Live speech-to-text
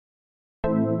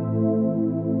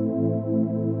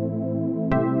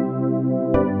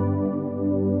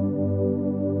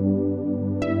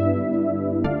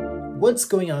What's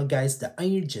going on, guys? The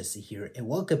Iron Jesse here, and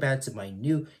welcome back to my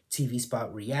new TV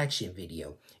spot reaction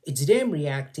video. And today I'm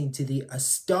reacting to the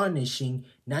astonishing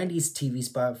 90s TV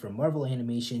spot from Marvel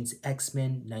Animation's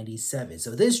X-Men 97.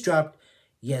 So this dropped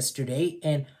yesterday,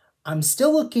 and I'm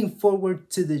still looking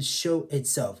forward to the show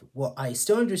itself. Well, I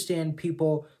still understand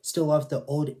people still love the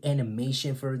old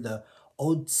animation for the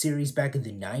old series back in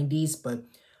the 90s, but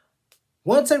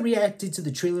once I reacted to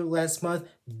the trailer last month,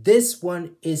 this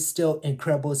one is still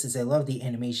incredible since I love the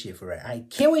animation for it. I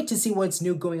can't wait to see what's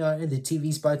new going on in the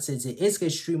TV spot since it is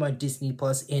going to stream on Disney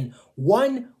Plus in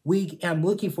 1 week. I'm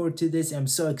looking forward to this. I'm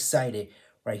so excited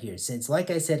right here since,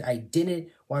 like I said, I didn't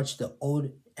watch the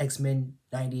old X-Men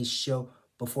 90s show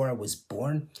before I was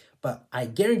born, but I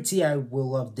guarantee I will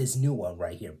love this new one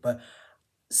right here. But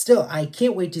still, I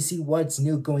can't wait to see what's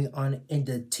new going on in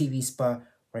the TV spot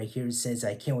right here since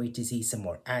I can't wait to see some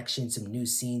more action, some new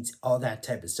scenes, all that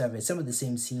type of stuff, and some of the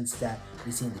same scenes that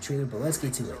we see in the trailer, but let's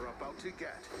get to it.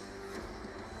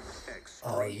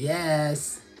 Oh,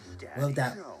 yes. Love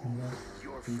that.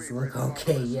 These look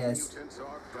okay, yes.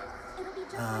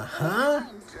 Uh-huh.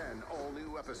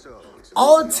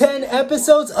 All 10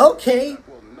 episodes? Okay.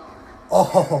 Oh,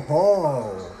 ho, ho,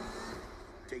 ho.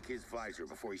 Take his visor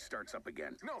before he starts up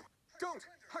again. No, don't!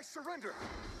 I surrender!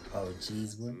 Oh,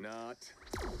 jeez. Not.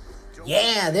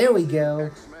 Yeah, there we go.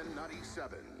 X-Men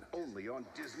 97, only on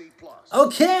Disney Plus.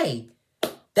 Okay.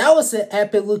 That was an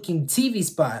epic looking TV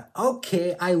spot.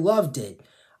 Okay, I loved it.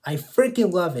 I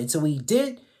freaking love it. So we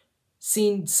did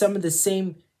see some of the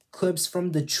same clips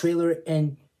from the trailer,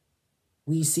 and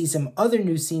we see some other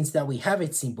new scenes that we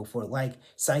haven't seen before, like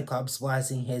Cyclops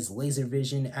blasting his laser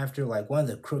vision after like one of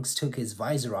the crooks took his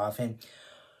visor off, and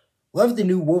love the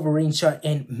new Wolverine shot,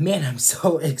 and man, I'm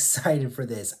so excited for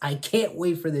this. I can't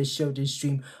wait for this show to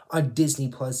stream on Disney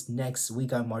Plus next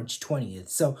week on March 20th.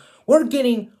 So we're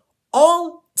getting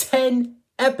all 10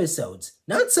 episodes.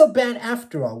 Not so bad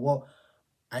after all. Well,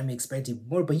 I'm expecting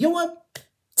more, but you know what?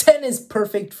 10 is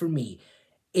perfect for me.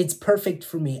 It's perfect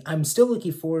for me. I'm still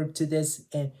looking forward to this,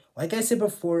 and like I said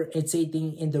before, it's a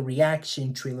thing in the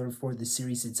reaction trailer for the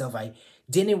series itself. I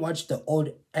didn't watch the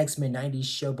old X-Men 90s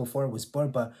show before I was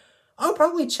born, but I'll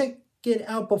probably check it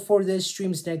out before this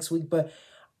streams next week. But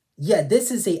yeah,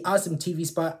 this is a awesome TV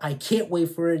spot. I can't wait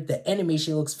for it. The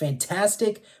animation looks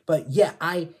fantastic. But yeah,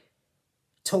 I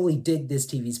totally dig this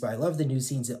TV spot. I love the new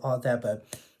scenes and all that, but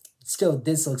still,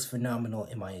 this looks phenomenal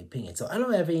in my opinion. So I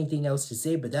don't have anything else to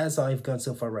say, but that's all I've got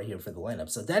so far right here for the lineup.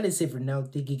 So that is it for now.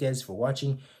 Thank you guys for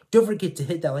watching. Don't forget to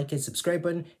hit that like and subscribe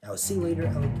button. I'll see you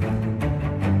later.